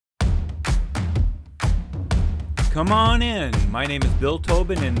Come on in. My name is Bill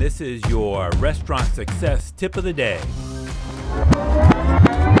Tobin, and this is your Restaurant Success Tip of the Day.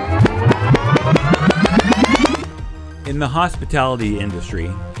 In the hospitality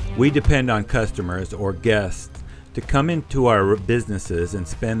industry, we depend on customers or guests to come into our businesses and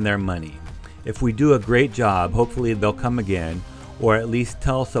spend their money. If we do a great job, hopefully they'll come again, or at least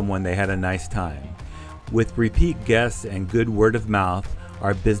tell someone they had a nice time. With repeat guests and good word of mouth,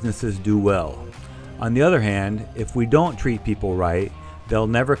 our businesses do well. On the other hand, if we don't treat people right, they'll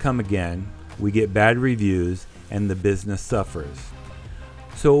never come again, we get bad reviews, and the business suffers.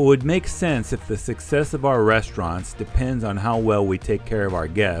 So it would make sense, if the success of our restaurants depends on how well we take care of our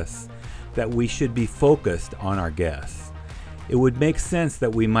guests, that we should be focused on our guests. It would make sense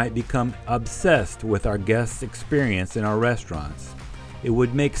that we might become obsessed with our guests' experience in our restaurants. It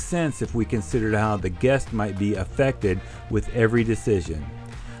would make sense if we considered how the guest might be affected with every decision.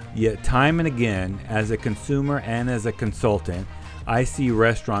 Yet time and again, as a consumer and as a consultant, I see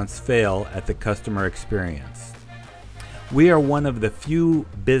restaurants fail at the customer experience. We are one of the few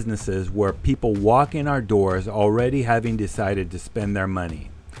businesses where people walk in our doors already having decided to spend their money.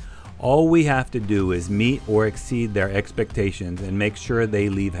 All we have to do is meet or exceed their expectations and make sure they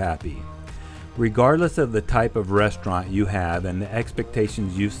leave happy. Regardless of the type of restaurant you have and the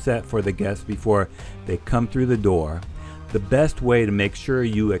expectations you've set for the guests before they come through the door, the best way to make sure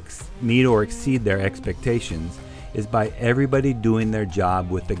you meet or exceed their expectations is by everybody doing their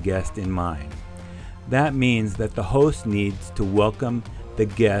job with the guest in mind. That means that the host needs to welcome the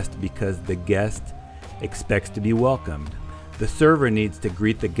guest because the guest expects to be welcomed. The server needs to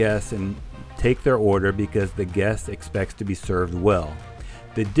greet the guests and take their order because the guest expects to be served well.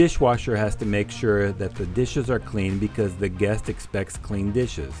 The dishwasher has to make sure that the dishes are clean because the guest expects clean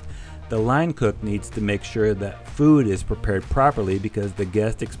dishes. The line cook needs to make sure that food is prepared properly because the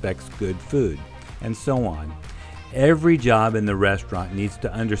guest expects good food, and so on. Every job in the restaurant needs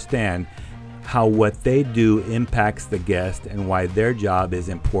to understand how what they do impacts the guest and why their job is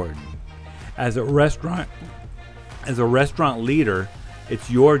important. As a restaurant leader,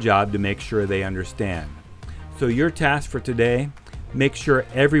 it's your job to make sure they understand. So your task for today, make sure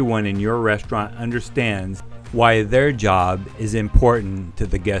everyone in your restaurant understands why their job is important to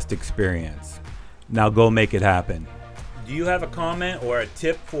the guest experience. Now go make it happen. Do you have a comment or a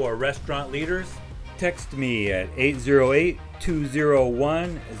tip for restaurant leaders? Text me at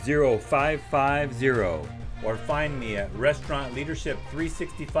 808-201-0550 or find me at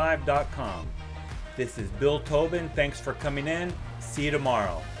restaurantleadership365.com. This is Bill Tobin. Thanks for coming in. See you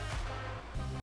tomorrow.